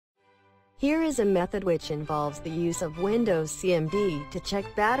Here is a method which involves the use of Windows CMD to check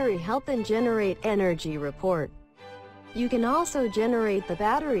battery health and generate energy report. You can also generate the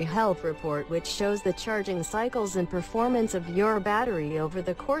battery health report, which shows the charging cycles and performance of your battery over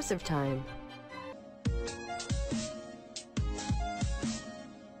the course of time.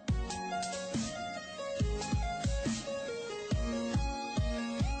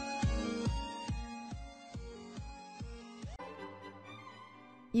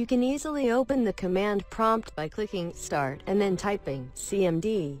 You can easily open the command prompt by clicking Start and then typing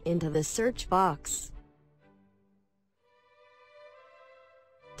CMD into the search box.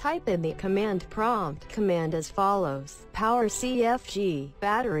 Type in the command prompt command as follows: powercfg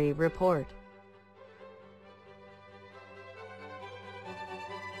battery report.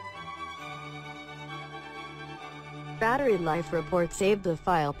 Battery life report. Save the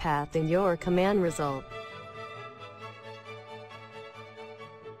file path in your command result.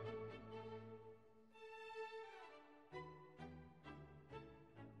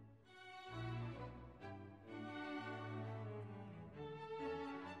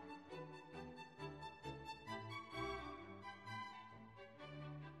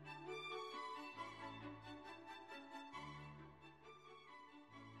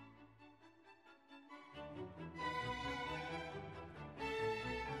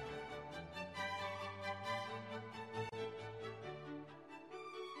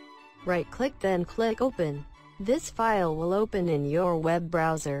 Right-click, then click Open. This file will open in your web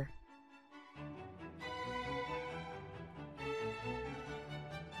browser.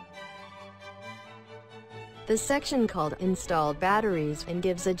 The section called Installed Batteries and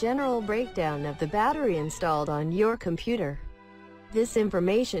gives a general breakdown of the battery installed on your computer. This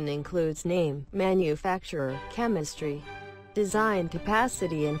information includes name, manufacturer, chemistry, design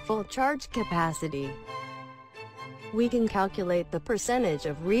capacity and full charge capacity. We can calculate the percentage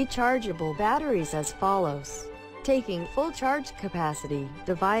of rechargeable batteries as follows. Taking full charge capacity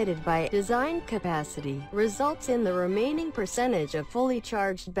divided by design capacity results in the remaining percentage of fully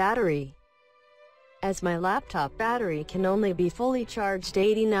charged battery. As my laptop battery can only be fully charged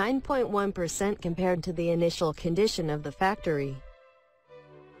 89.1% compared to the initial condition of the factory,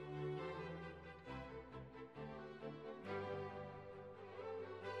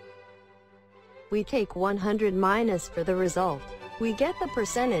 we take 100 minus for the result. We get the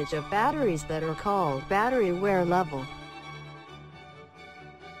percentage of batteries that are called battery wear level.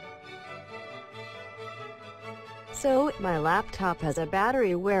 So, my laptop has a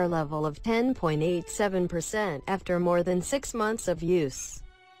battery wear level of 10.87% after more than 6 months of use.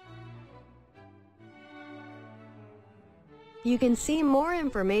 You can see more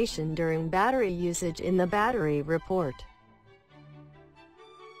information during battery usage in the battery report.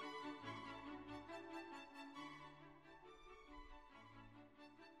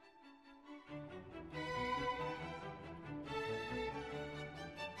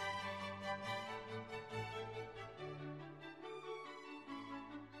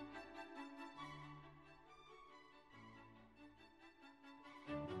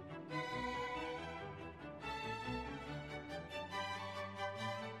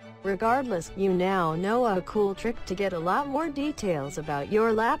 Regardless, you now know a cool trick to get a lot more details about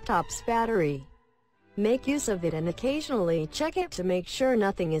your laptop's battery. Make use of it and occasionally check it to make sure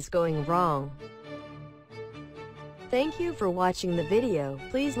nothing is going wrong. Thank you for watching the video.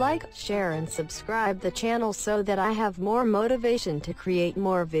 Please like, share and subscribe the channel so that I have more motivation to create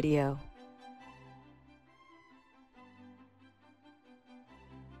more video.